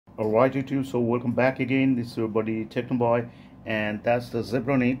Alright YouTube, so welcome back again. This is your buddy Technoboy, and that's the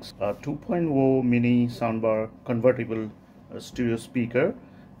Zebronics 2.0 mini soundbar convertible stereo speaker.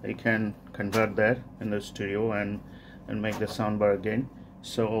 You can convert that in the stereo and make the soundbar again.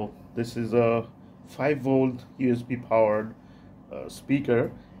 So this is a 5-volt USB powered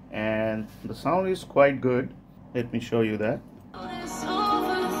speaker, and the sound is quite good. Let me show you that.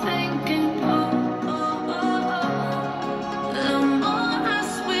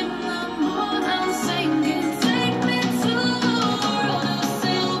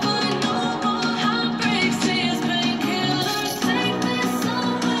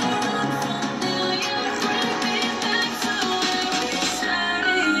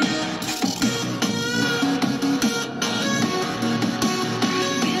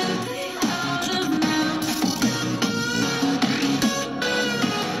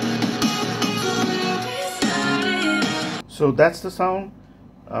 So that's the sound,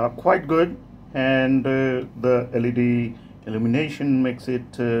 quite good, and the LED illumination makes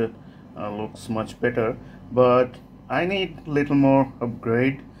it looks much better. But I need little more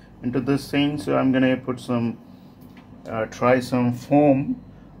upgrade into this thing, so I'm gonna put some try some foam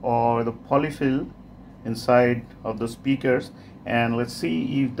or the polyfill inside of the speakers, and let's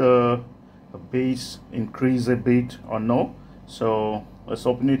see if the bass increase a bit or no. So let's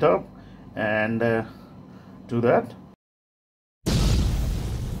open it up and do that.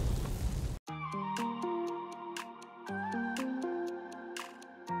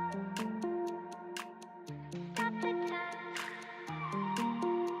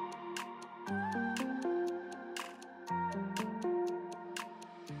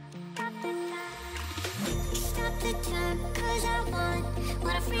 The time, cause I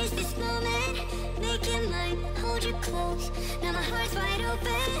wanna freeze this moment, make it mine, hold you close, now my heart's wide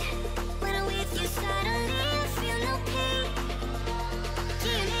open. When I'm with you suddenly I feel no pain. Do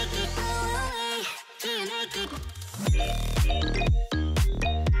you make it go away? Do you make it?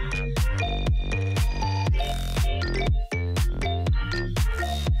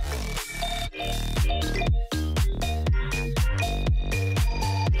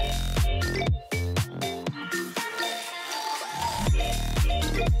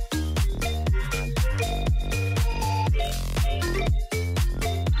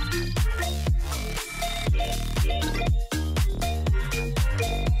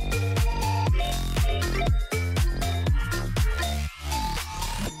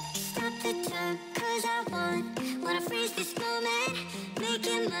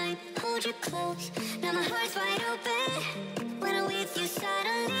 Hold you close, now my heart's wide open. When I'm with you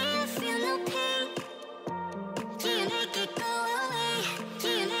suddenly I feel no pain. Do you make it go away? Do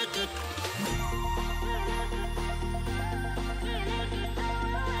you make it?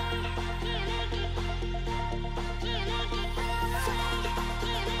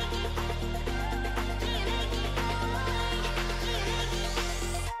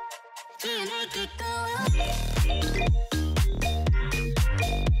 Do you make it go away?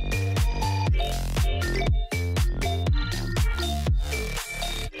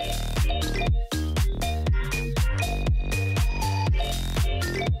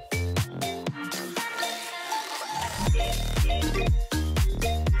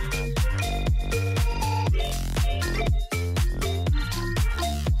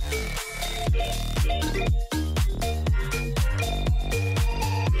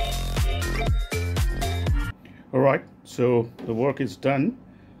 Alright, so the work is done,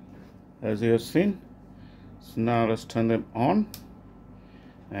 as you have seen. So now let's turn them on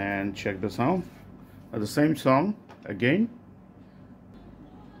and check the sound. The same song again.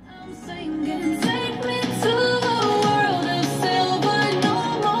 I'm singing, take me to the world of silver, no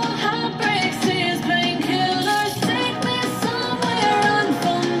more heartbreaks, tears, painkillers. Take me somewhere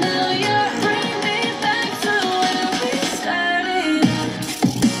unfamiliar, bring me back to where we started.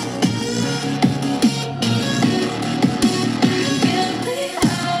 Get me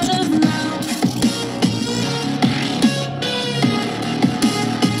out of now,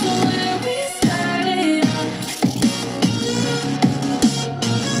 to where we started.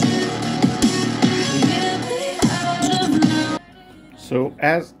 So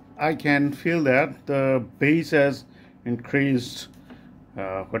as I can feel that the bass has increased,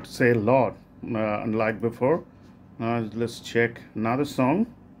 what to say, a lot, unlike before. Now let's check another song.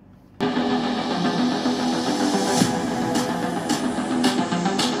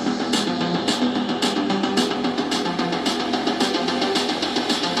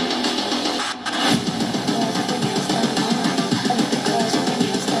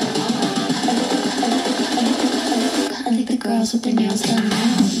 Girls with their nails done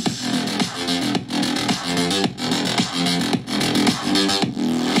now.